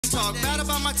talk bad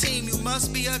about my team, you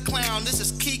must be a clown. This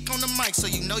is Keek on the mic, so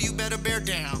you know you better bear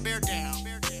down. Bear down.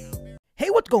 Bear down. Hey,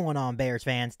 what's going on, Bears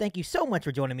fans? Thank you so much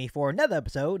for joining me for another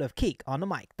episode of Keek on the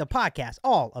Mic, the podcast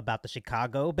all about the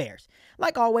Chicago Bears.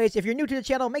 Like always, if you're new to the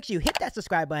channel, make sure you hit that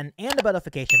subscribe button and the bell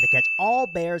notification to catch all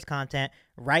Bears content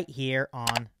right here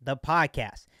on the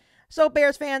podcast. So,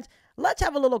 Bears fans, let's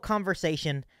have a little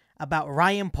conversation about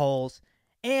Ryan Poles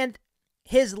and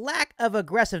his lack of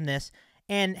aggressiveness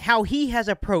and how he has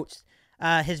approached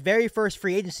his very first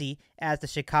free agency as the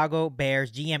Chicago Bears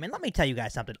GM. And let me tell you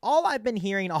guys something. All I've been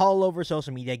hearing all over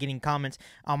social media, getting comments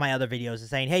on my other videos, is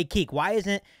saying, hey, Keek, why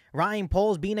isn't Ryan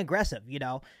Poles being aggressive? You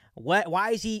know,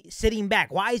 why is he sitting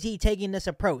back? Why is he taking this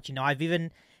approach? You know, I've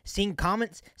even seen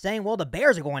comments saying, well, the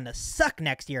Bears are going to suck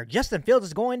next year. Justin Fields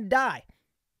is going to die.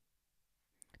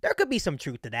 There could be some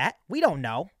truth to that. We don't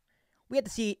know. We have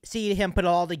to see him put it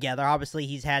all together. Obviously,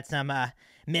 he's had some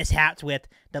mishaps with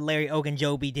the Larry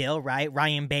Ogunjobi deal, right?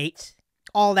 Ryan Bates,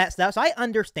 all that stuff. So I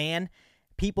understand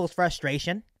people's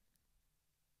frustration.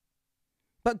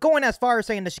 But going as far as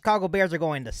saying the Chicago Bears are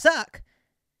going to suck,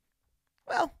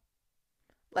 well,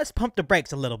 let's pump the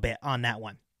brakes a little bit on that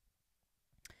one.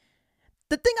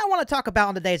 The thing I want to talk about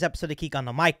on today's episode of Keek on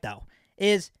the Mic, though,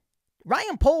 is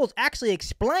Ryan Poles actually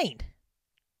explained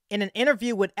in an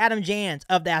interview with Adam Jahns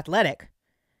of The Athletic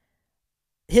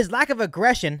his lack of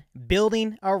aggression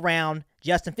building around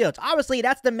Justin Fields. Obviously,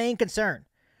 that's the main concern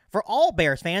for all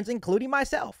Bears fans, including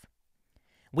myself.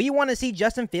 We want to see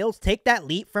Justin Fields take that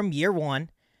leap from year one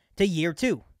to year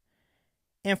two.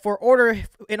 And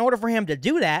in order for him to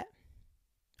do that,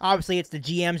 obviously it's the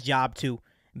GM's job to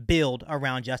build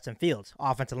around Justin Fields,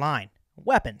 offensive line,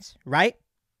 weapons, right?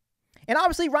 And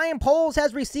obviously Ryan Poles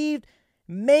has received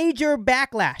major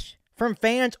backlash from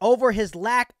fans over his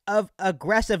lack of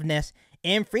aggressiveness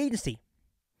in free agency.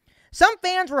 Some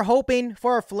fans were hoping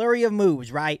for a flurry of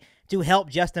moves, right, to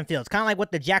help Justin Fields. Kind of like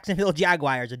what the Jacksonville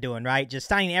Jaguars are doing, right? Just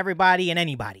signing everybody and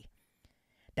anybody.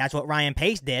 That's what Ryan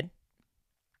Pace did.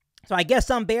 So I guess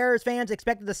some Bears fans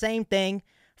expected the same thing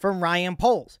from Ryan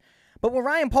Poles. But when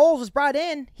Ryan Poles was brought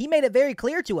in, he made it very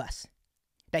clear to us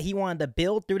that he wanted to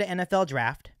build through the NFL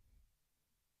draft.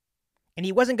 And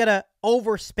he wasn't going to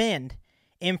overspend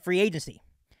in free agency.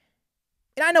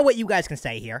 And I know what you guys can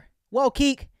say here. Well,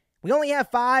 Keek, we only have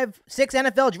 5-6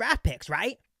 NFL draft picks,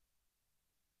 right?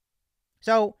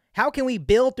 So how can we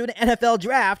build through the NFL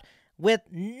draft with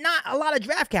not a lot of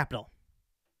draft capital?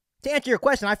 To answer your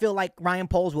question, I feel like Ryan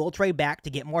Poles will trade back to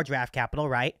get more draft capital,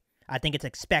 right? I think it's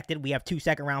expected. We have 2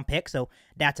 second-round picks, so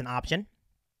that's an option.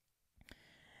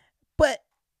 But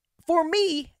for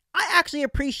me, I actually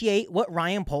appreciate what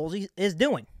Ryan Poles is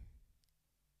doing.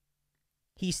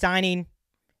 He's signing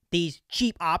these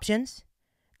cheap options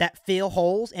that fill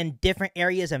holes in different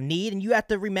areas of need. And you have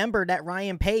to remember that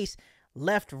Ryan Pace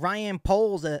left Ryan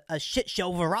Poles a shit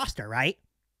show of a roster, right?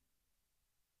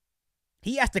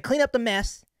 He has to clean up the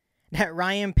mess that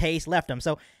Ryan Pace left him.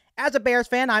 So as a Bears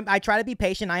fan, I try to be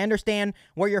patient. I understand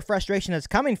where your frustration is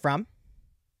coming from.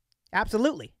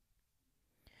 Absolutely.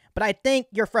 But I think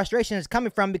your frustration is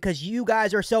coming from because you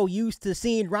guys are so used to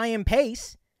seeing Ryan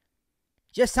Pace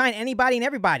just sign anybody and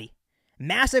everybody.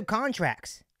 Massive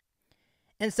contracts.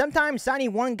 And sometimes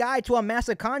signing one guy to a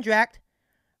massive contract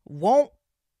won't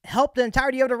help the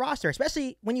entirety of the roster.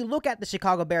 Especially when you look at the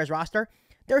Chicago Bears roster,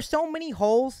 there's so many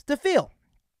holes to fill.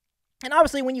 And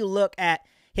obviously when you look at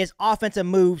his offensive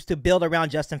moves to build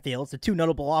around Justin Fields, the 2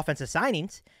 notable offensive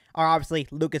signings are obviously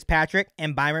Lucas Patrick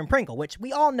and Byron Pringle, which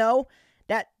we all know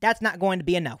that's not going to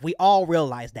be enough. We all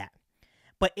realize that.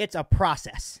 But it's a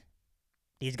process.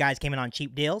 These guys came in on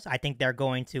cheap deals. I think they're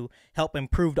going to help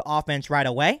improve the offense right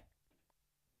away.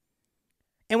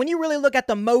 And when you really look at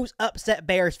the most upset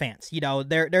Bears fans, you know,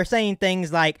 they're saying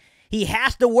things like, he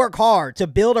has to work hard to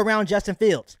build around Justin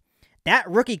Fields. That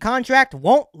rookie contract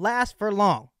won't last for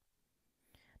long.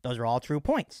 Those are all true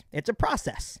points. It's a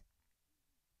process.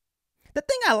 The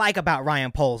thing I like about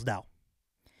Ryan Poles, though,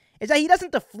 is that he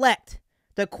doesn't deflect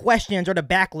the questions or the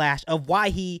backlash of why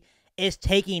he is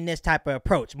taking this type of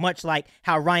approach, much like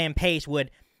how Ryan Pace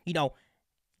would, you know,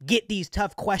 get these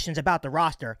tough questions about the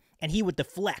roster, and he would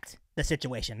deflect the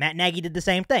situation. Matt Nagy did the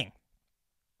same thing.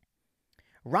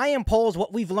 Ryan Poles,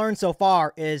 what we've learned so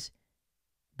far, is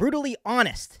brutally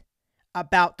honest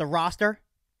about the roster,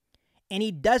 and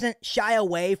he doesn't shy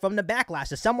away from the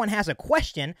backlash. If someone has a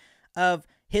question of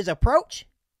his approach,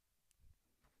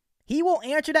 he will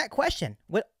answer that question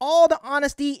with all the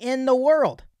honesty in the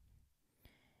world.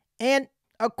 And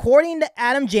according to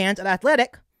Adam Jahns at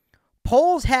Athletic,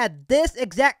 Poles had this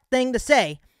exact thing to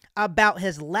say about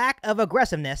his lack of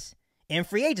aggressiveness in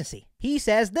free agency. He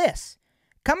says this: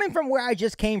 "Coming from where I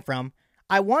just came from,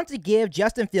 I want to give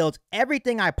Justin Fields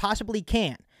everything I possibly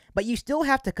can, but you still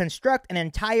have to construct an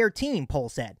entire team,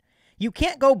 Poles said. You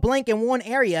can't go blank in one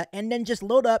area and then just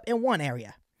load up in one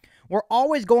area. We're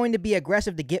always going to be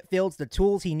aggressive to get Fields the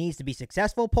tools he needs to be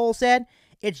successful, Poles said.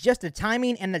 It's just the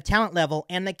timing and the talent level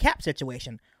and the cap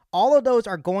situation. All of those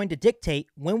are going to dictate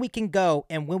when we can go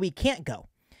and when we can't go.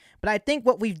 But I think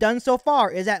what we've done so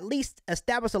far is at least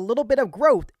establish a little bit of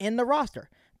growth in the roster.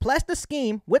 Plus the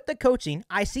scheme with the coaching,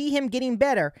 I see him getting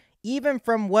better even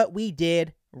from what we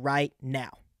did right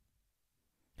now.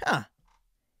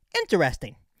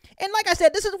 Interesting. And like I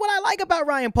said, this is what I like about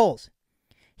Ryan Poles.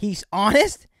 He's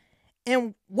honest,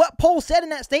 and what Poles said in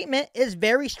that statement is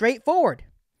very straightforward.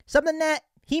 Something that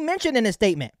he mentioned in his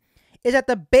statement is that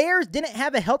the Bears didn't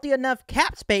have a healthy enough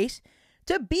cap space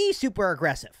to be super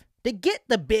aggressive, to get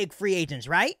the big free agents,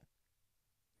 right?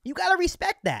 You got to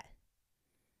respect that.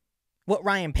 What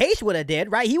Ryan Pace would have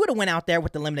did, right? He would have went out there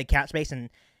with the limited cap space and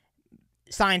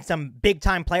signed some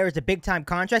big-time players to big-time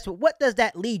contracts. But what does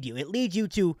that lead you? It leads you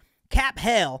to cap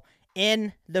hell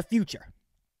in the future.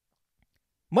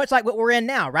 Much like what we're in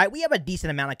now, right? We have a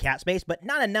decent amount of cap space, but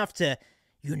not enough to,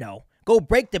 go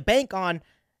break the bank on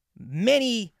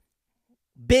many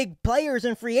big players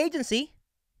in free agency.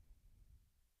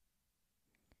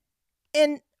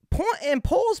 And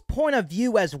Poles' point of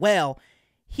view as well,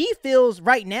 he feels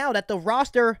right now that the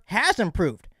roster has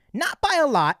improved. Not by a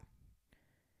lot,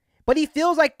 but he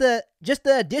feels like the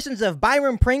additions of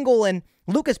Byron Pringle and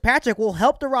Lucas Patrick will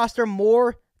help the roster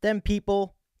more than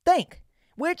people think.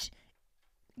 Which,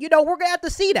 we're going to have to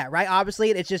see that, right?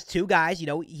 Obviously, it's just two guys.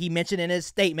 He mentioned in his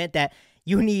statement that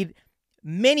you need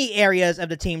many areas of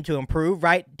the team to improve,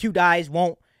 right? Two guys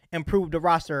won't improve the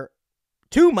roster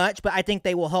too much, but I think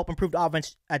they will help improve the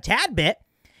offense a tad bit.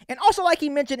 And also, like he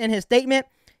mentioned in his statement,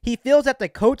 he feels that the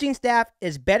coaching staff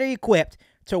is better equipped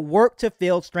to work to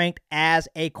Fields' strength as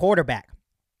a quarterback.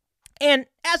 And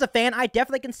as a fan, I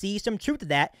definitely can see some truth to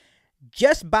that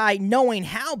just by knowing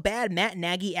how bad Matt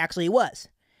Nagy actually was.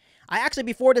 I actually,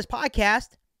 before this podcast,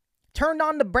 turned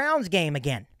on the Browns game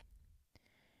again.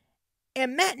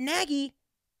 And Matt Nagy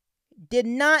did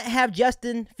not have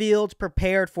Justin Fields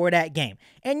prepared for that game.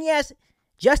 And yes,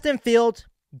 Justin Fields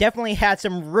definitely had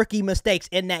some rookie mistakes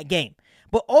in that game.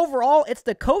 But overall, it's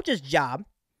the coach's job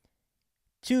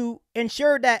to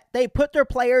ensure that they put their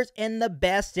players in the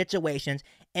best situations.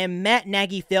 And Matt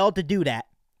Nagy failed to do that.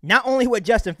 Not only with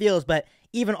Justin Fields, but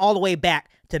even all the way back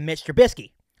to Mitch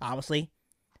Trubisky. Obviously,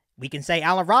 we can say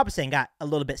Allen Robinson got a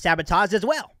little bit sabotaged as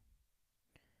well.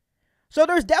 So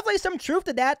there's definitely some truth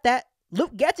to that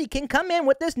Luke Getsy can come in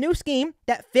with this new scheme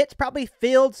that fits probably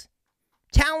Fields'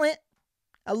 talent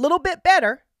a little bit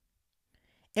better.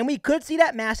 And we could see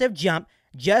that massive jump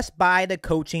just by the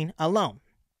coaching alone.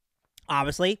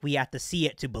 Obviously, we have to see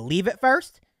it to believe it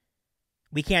first.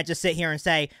 We can't just sit here and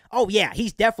say, oh yeah,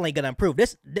 he's definitely going to improve.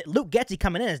 Luke Getsy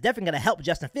coming in is definitely going to help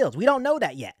Justin Fields. We don't know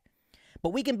that yet.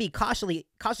 But we can be cautiously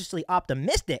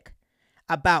optimistic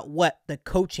about what the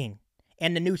coaching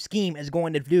and the new scheme is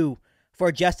going to do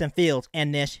for Justin Fields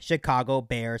and this Chicago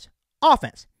Bears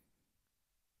offense.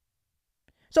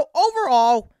 So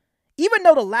overall, even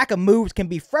though the lack of moves can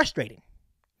be frustrating,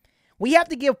 we have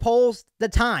to give Poles the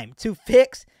time to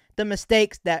fix the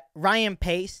mistakes that Ryan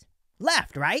Pace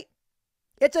left, right?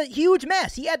 It's a huge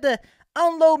mess. He had to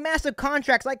unload massive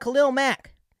contracts like Khalil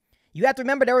Mack. You have to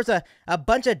remember there was a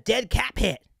bunch of dead cap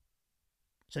hit.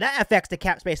 So that affects the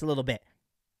cap space a little bit.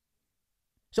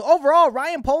 So overall,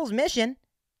 Ryan Poles' mission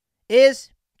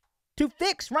is to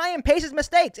fix Ryan Pace's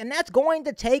mistakes, and that's going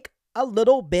to take a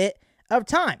little bit of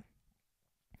time.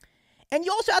 And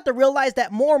you also have to realize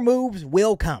that more moves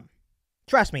will come.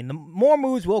 Trust me, the more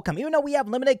moves will come. Even though we have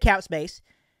limited cap space,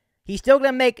 he's still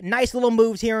going to make nice little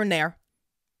moves here and there,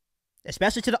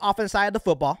 especially to the offense side of the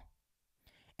football.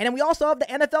 And then we also have the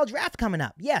NFL draft coming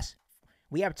up. Yes,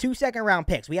 we have 2 second-round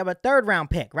picks. We have a third-round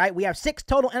pick, right? We have 6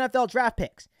 total NFL draft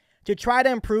picks to try to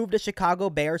improve the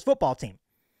Chicago Bears football team.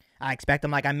 I expect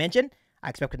them, like I mentioned, I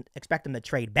expect them to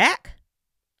trade back,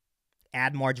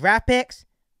 add more draft picks,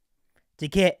 to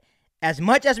get as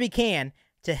much as we can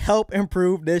to help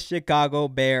improve this Chicago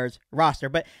Bears roster.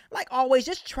 But like always,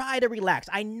 just try to relax.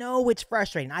 I know it's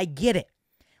frustrating. I get it.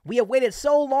 We have waited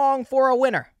so long for a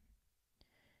winner.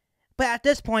 But at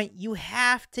this point, you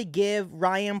have to give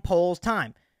Ryan Poles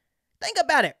time. Think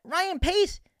about it. Ryan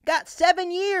Pace got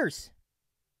 7 years.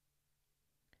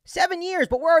 7 years,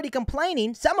 but we're already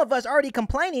complaining. Some of us already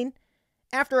complaining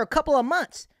after a couple of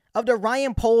months of the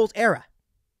Ryan Poles era.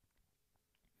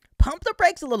 Pump the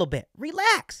brakes a little bit.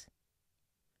 Relax.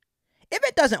 If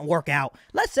it doesn't work out,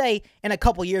 let's say in a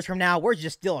couple years from now, we're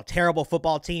just still a terrible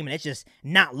football team and it's just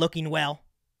not looking well.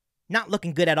 not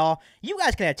looking good at all, you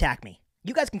guys can attack me.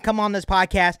 You guys can come on this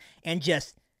podcast and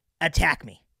just attack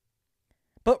me.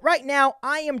 But right now,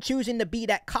 I am choosing to be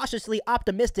that cautiously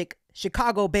optimistic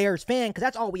Chicago Bears fan, because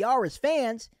that's all we are as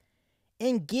fans,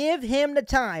 and give him the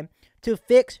time to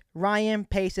fix Ryan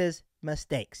Pace's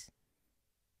mistakes.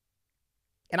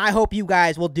 And I hope you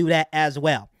guys will do that as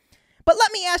well. But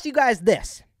let me ask you guys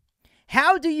this.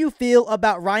 How do you feel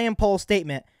about Ryan Poles'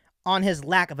 statement on his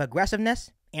lack of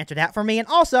aggressiveness? Answer that for me. And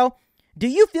also, do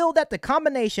you feel that the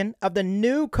combination of the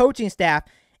new coaching staff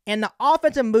and the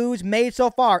offensive moves made so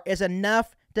far is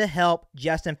enough to help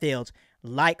Justin Fields,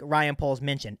 like Ryan Poles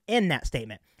mentioned in that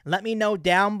statement? Let me know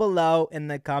down below in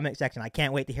the comment section. I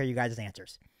can't wait to hear you guys'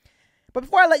 answers. But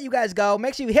before I let you guys go,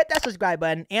 make sure you hit that subscribe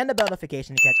button and the bell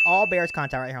notification to catch all Bears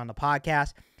content right here on the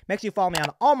podcast. Make sure you follow me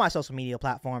on all my social media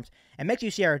platforms. And make sure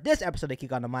you share this episode of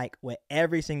Kick on the Mic with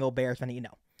every single Bears fan that you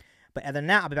know. But other than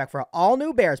that, I'll be back for an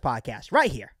all-new Bears podcast right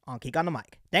here on Kick on the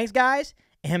Mic. Thanks, guys,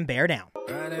 and bear down.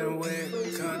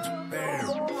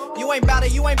 You ain't bout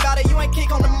it, you ain't bout it, you ain't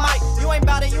kick on the mic. You ain't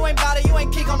bout it, you ain't bout it, you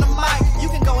ain't kick on the mic. You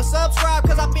can go and subscribe,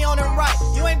 cause I be on it right.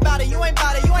 You ain't bout it, you ain't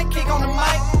bout it, you ain't kick on the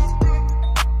mic.